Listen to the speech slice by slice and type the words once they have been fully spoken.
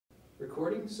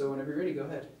Recording, so whenever you're ready, go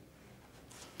ahead.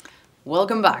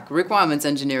 Welcome back, Requirements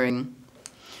Engineering.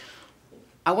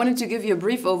 I wanted to give you a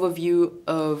brief overview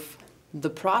of the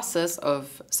process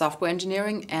of software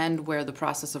engineering and where the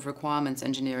process of requirements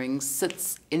engineering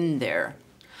sits in there.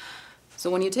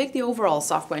 So when you take the overall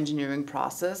software engineering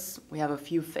process, we have a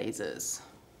few phases.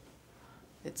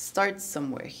 It starts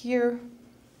somewhere here.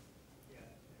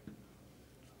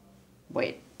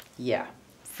 Wait, yeah,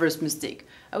 first mistake.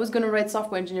 I was going to write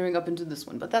software engineering up into this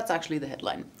one, but that's actually the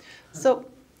headline. So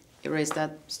erase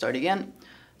that, start again.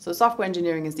 So software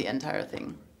engineering is the entire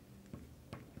thing.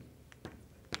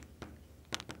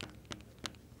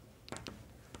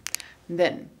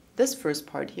 Then this first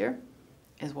part here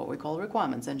is what we call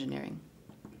requirements engineering.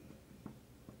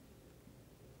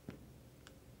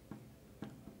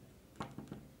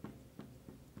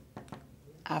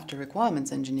 After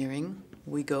requirements engineering,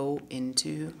 we go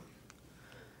into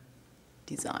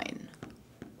design.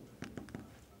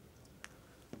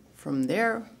 From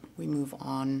there, we move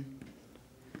on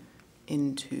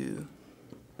into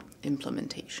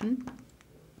implementation.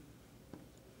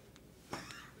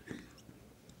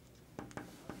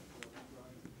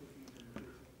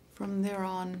 From there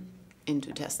on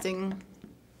into testing.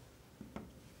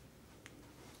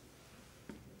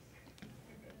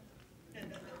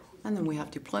 And then we have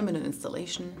deployment and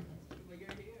installation.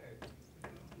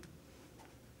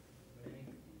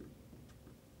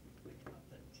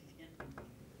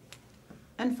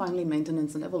 And finally,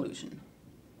 maintenance and evolution.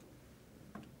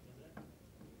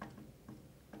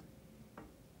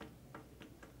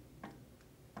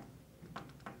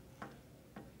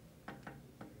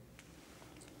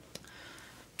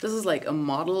 This is like a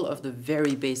model of the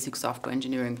very basic software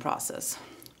engineering process.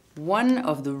 One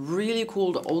of the really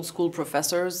cool old school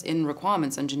professors in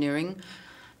requirements engineering,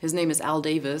 his name is Al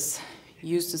Davis,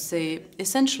 used to say,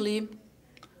 essentially,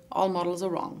 all models are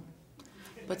wrong,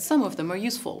 but some of them are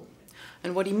useful.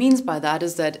 And what he means by that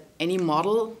is that any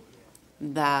model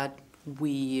that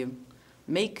we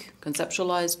make,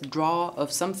 conceptualize, draw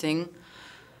of something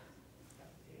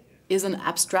is an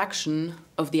abstraction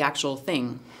of the actual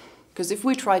thing. Because if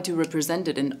we try to represent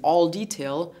it in all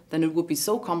detail, then it would be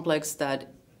so complex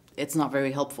that it's not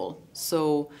very helpful.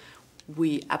 So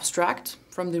we abstract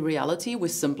from the reality, we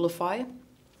simplify,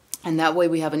 and that way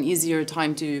we have an easier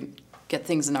time to get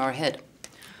things in our head.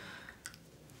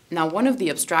 Now, one of the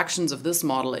abstractions of this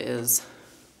model is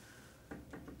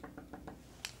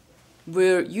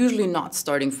we're usually not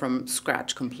starting from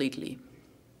scratch completely.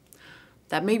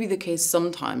 That may be the case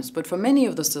sometimes, but for many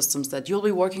of the systems that you'll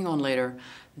be working on later,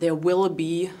 there will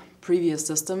be previous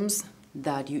systems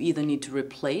that you either need to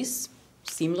replace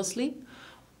seamlessly,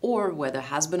 or where there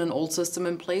has been an old system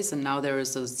in place and now there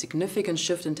is a significant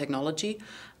shift in technology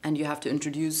and you have to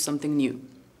introduce something new.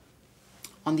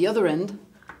 On the other end,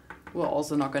 we're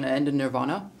also not going to end in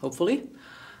nirvana, hopefully.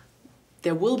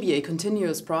 There will be a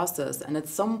continuous process, and at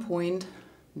some point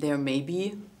there may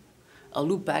be a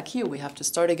loop back here. We have to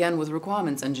start again with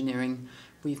requirements engineering.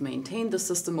 We've maintained the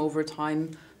system over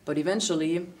time, but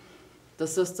eventually the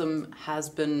system has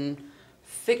been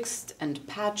fixed and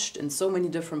patched in so many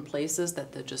different places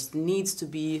that there just needs to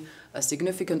be a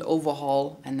significant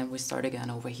overhaul, and then we start again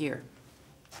over here.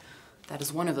 That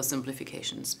is one of the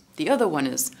simplifications. The other one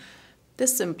is,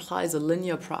 this implies a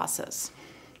linear process.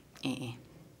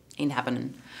 Ain't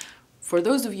happening. For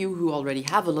those of you who already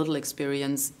have a little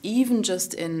experience, even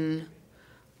just in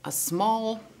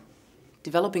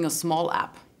developing a small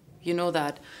app, you know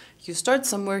that you start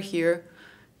somewhere here,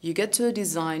 you get to a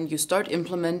design, you start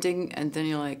implementing, and then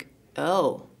you're like,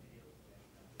 oh,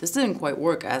 this didn't quite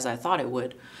work as I thought it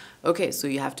would. Okay, so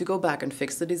you have to go back and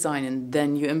fix the design, and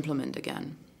then you implement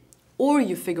again. Or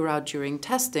you figure out during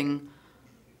testing,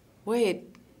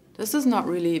 wait, this is not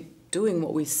really doing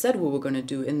what we said we were going to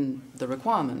do in the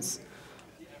requirements.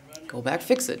 Go back,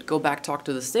 fix it. Go back, talk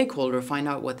to the stakeholder, find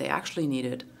out what they actually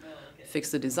needed. Fix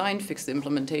the design, fix the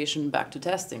implementation, back to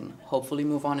testing. Hopefully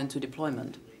move on into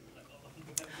deployment.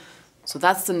 So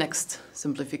that's the next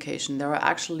simplification. There are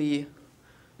actually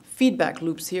feedback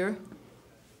loops here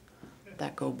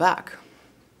that go back.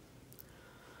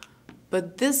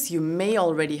 But this you may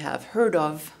already have heard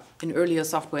of in earlier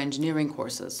software engineering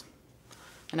courses.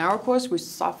 In our course,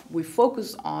 we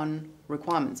focus on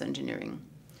requirements engineering.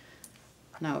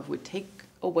 Now, if we take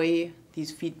away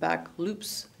these feedback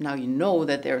loops, now you know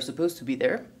that they're supposed to be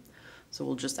there, so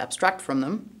we'll just abstract from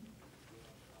them.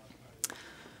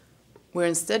 We're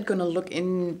instead going to look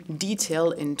in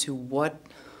detail into what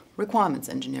requirements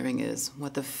engineering is,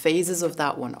 what the phases of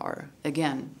that one are.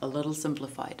 Again, a little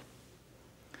simplified.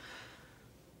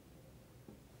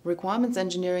 Requirements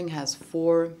engineering has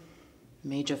 4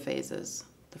 major phases.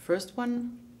 The first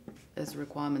one is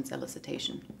requirements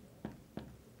elicitation.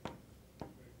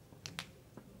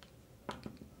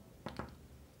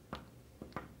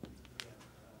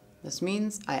 This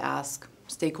means I ask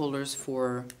stakeholders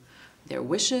for their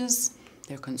wishes,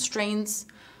 their constraints.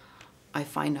 I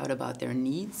find out about their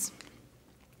needs.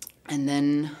 And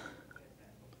then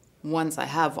once I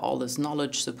have all this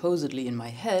knowledge supposedly in my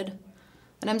head,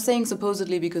 and I'm saying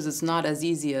supposedly because it's not as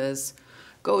easy as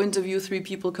go interview 3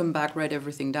 people, come back, write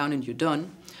everything down, and you're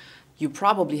done. You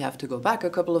probably have to go back a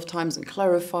couple of times and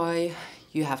clarify.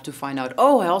 You have to find out,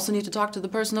 oh, I also need to talk to the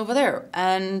person over there,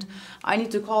 and I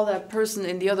need to call that person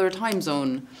in the other time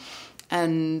zone.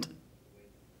 And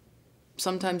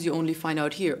sometimes you only find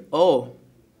out here, oh,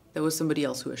 there was somebody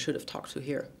else who I should have talked to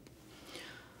here.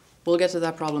 We'll get to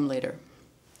that problem later.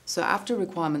 So after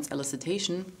requirements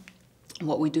elicitation,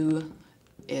 what we do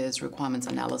is requirements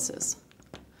analysis.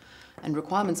 And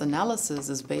requirements analysis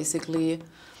is basically,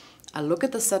 I look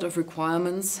at the set of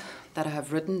requirements that I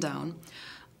have written down,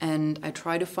 and I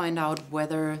try to find out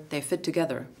whether they fit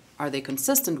together. Are they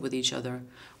consistent with each other?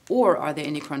 Or are there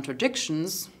any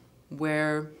contradictions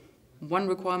where one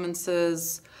requirement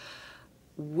says,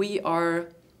 we are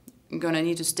going to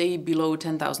need to stay below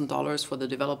 $10,000 for the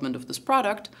development of this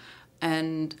product,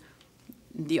 and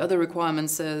the other requirement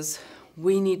says,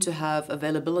 we need to have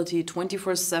availability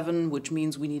 24/7, which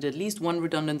means we need at least one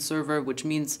redundant server, which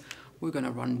means we're going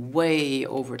to run way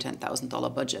over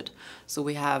 $10,000 budget. So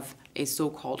we have a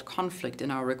so-called conflict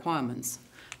in our requirements,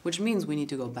 which means we need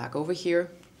to go back over here,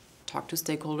 talk to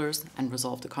stakeholders, and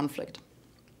resolve the conflict.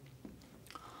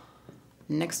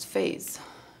 Next phase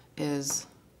is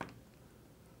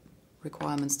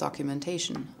requirements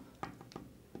documentation.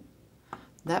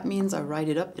 That means I write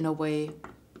it up in a way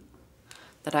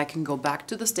that I can go back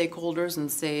to the stakeholders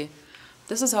and say,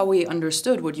 this is how we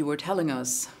understood what you were telling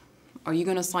us. Are you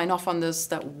going to sign off on this,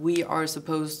 that we are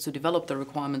supposed to develop the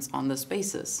requirements on this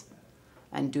basis?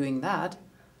 And doing that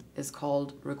is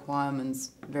called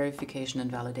requirements verification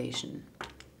and validation.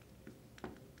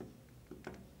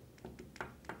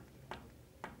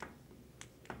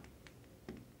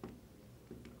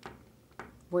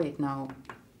 Wait, now,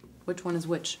 which one is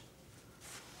which?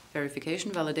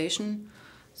 Verification, validation.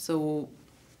 So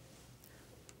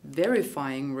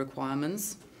verifying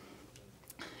requirements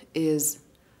is,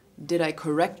 did I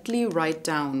correctly write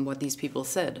down what these people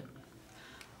said?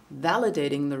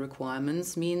 Validating the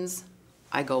requirements means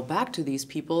I go back to these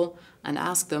people and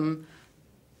ask them,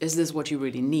 is this what you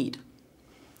really need?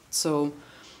 So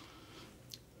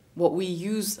what we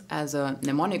use as a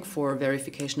mnemonic for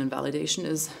verification and validation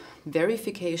is,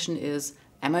 verification is,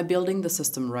 am I building the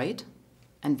system right?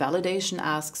 And validation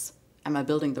asks, am I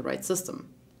building the right system?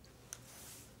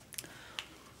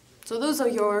 So those are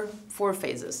your 4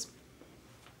 phases.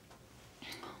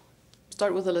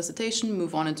 Start with elicitation,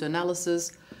 move on into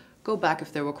analysis, go back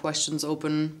if there were questions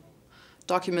open,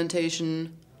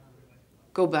 documentation,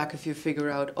 go back if you figure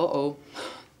out, uh-oh,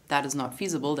 that is not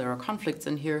feasible, there are conflicts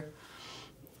in here,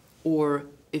 or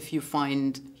if you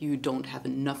find you don't have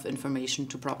enough information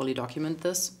to properly document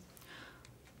this.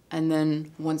 And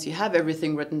then once you have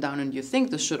everything written down and you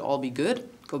think this should all be good,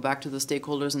 go back to the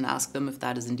stakeholders and ask them if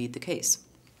that is indeed the case.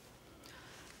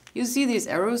 You see these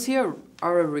arrows here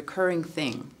are a recurring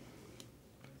thing.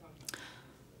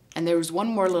 And there's one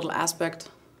more little aspect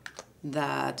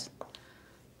that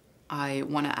I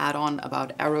want to add on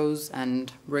about arrows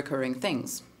and recurring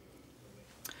things.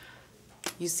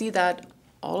 You see that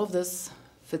all of this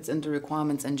fits into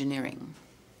requirements engineering.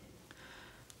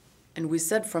 And we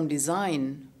said from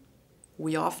design,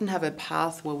 we often have a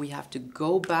path where we have to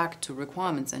go back to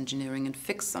requirements engineering and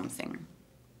fix something.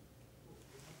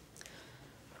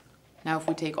 Now, if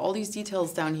we take all these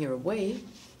details down here away,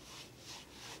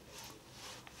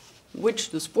 which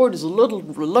the sport is a little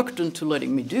reluctant to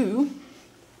letting me do,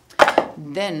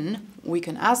 then we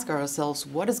can ask ourselves,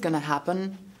 what is going to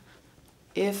happen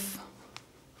if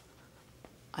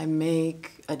I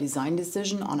make a design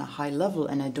decision on a high level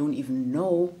and I don't even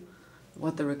know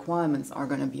what the requirements are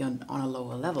going to be on a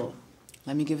lower level?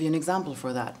 Let me give you an example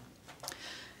for that.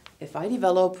 If I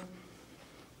develop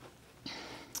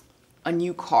a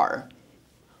new car,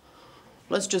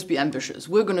 let's just be ambitious.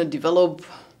 We're going to develop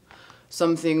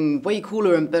something way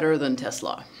cooler and better than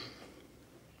Tesla,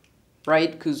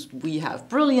 right? Because we have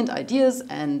brilliant ideas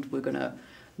and we're going to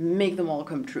make them all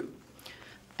come true.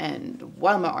 And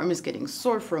while my arm is getting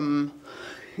sore from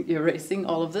erasing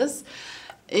all of this,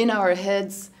 in our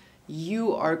heads,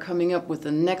 you are coming up with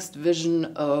the next vision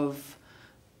of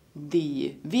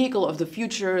the vehicle of the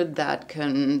future that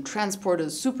can transport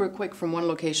us super quick from one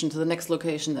location to the next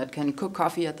location, that can cook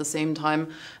coffee at the same time,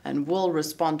 and will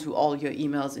respond to all your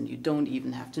emails, and you don't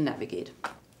even have to navigate.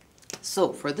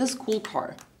 So for this cool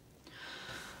car,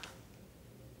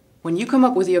 when you come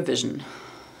up with your vision,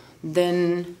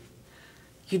 then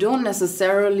you don't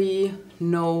necessarily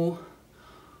know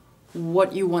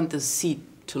what you want the seat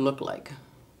to look like,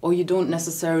 or you don't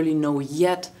necessarily know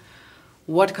yet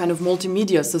what kind of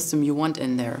multimedia system you want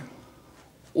in there,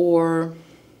 or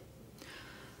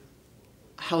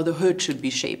how the hood should be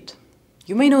shaped.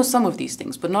 You may know some of these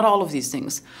things, but not all of these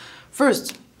things.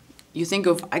 First, you think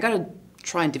of, I gotta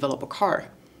try and develop a car,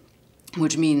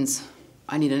 which means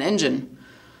I need an engine,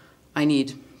 I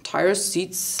need tires,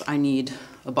 seats, I need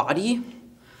a body,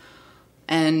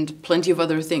 and plenty of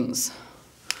other things.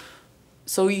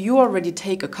 So you already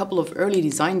take a couple of early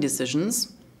design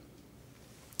decisions,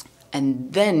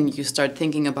 and then you start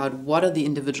thinking about what are the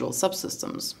individual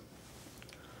subsystems.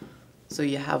 So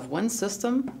you have one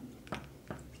system,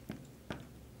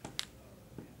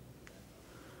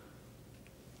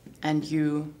 and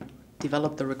you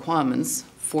develop the requirements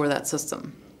for that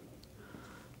system.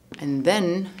 And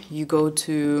then you go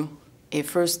to a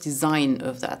first design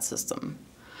of that system.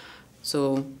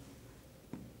 So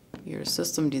your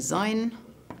system design,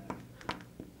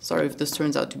 sorry if this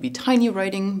turns out to be tiny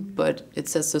writing, but it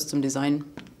says system design,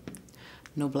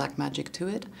 no black magic to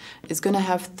it, is going to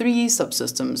have 3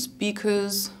 subsystems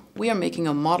because we are making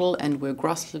a model and we're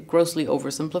grossly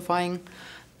oversimplifying.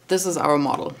 This is our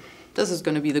model. This is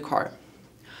going to be the car.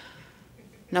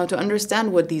 Now, to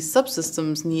understand what these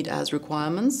subsystems need as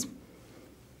requirements,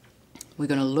 we're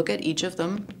going to look at each of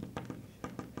them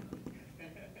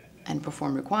and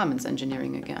perform requirements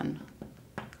engineering again.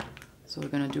 So we're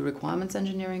going to do requirements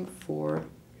engineering for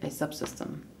a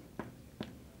subsystem.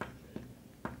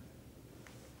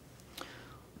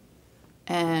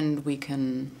 And we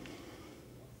can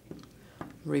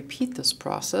repeat this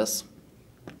process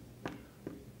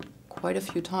quite a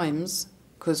few times,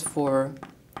 because for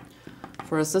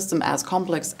a system as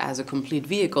complex as a complete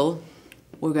vehicle,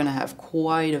 we're going to have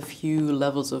quite a few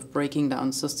levels of breaking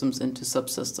down systems into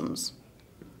subsystems.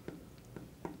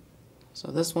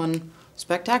 So this one,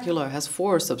 Spectacular, has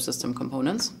 4 subsystem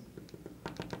components.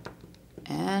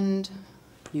 And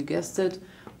you guessed it,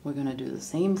 we're going to do the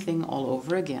same thing all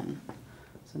over again.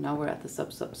 So now we're at the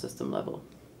subsystem level.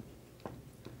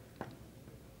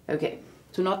 Okay,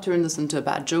 to not turn this into a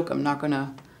bad joke, I'm not going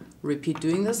to repeat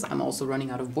doing this. I'm also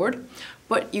running out of board.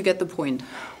 But you get the point.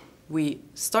 We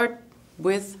start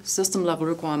with system level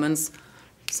requirements,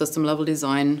 system level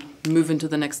design, move into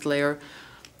the next layer,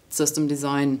 system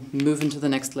design, move into the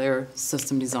next layer,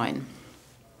 system design.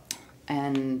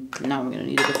 And now I'm going to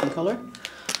need a different color.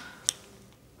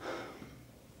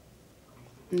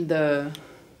 The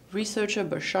researcher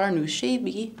Bashar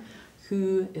Nushaibi,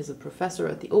 who is a professor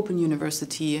at the Open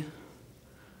University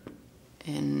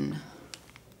in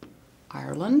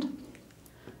Ireland,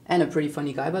 and a pretty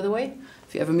funny guy, by the way.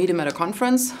 If you ever meet him at a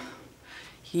conference,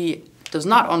 he does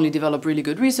not only develop really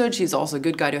good research, he's also a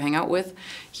good guy to hang out with.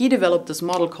 He developed this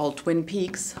model called Twin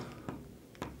Peaks,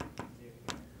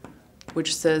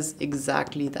 which says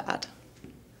exactly that.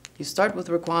 You start with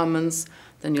requirements,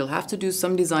 then you'll have to do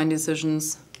some design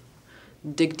decisions,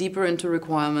 dig deeper into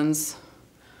requirements,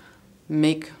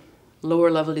 make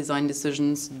lower level design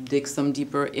decisions, dig some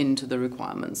deeper into the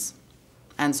requirements,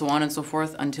 and so on and so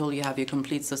forth until you have your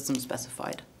complete system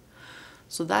specified.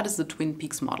 So that is the Twin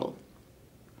Peaks model.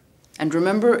 And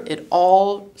remember, it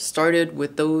all started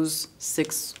with those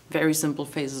 6 very simple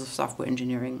phases of software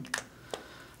engineering.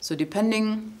 So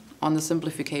depending on the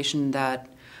simplification that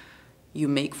you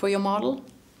make for your model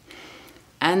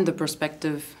and the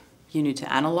perspective you need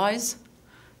to analyze,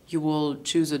 you will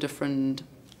choose a different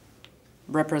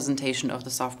representation of the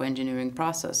software engineering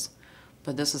process.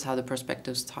 But this is how the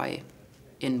perspectives tie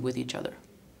in with each other.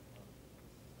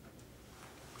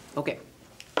 Okay.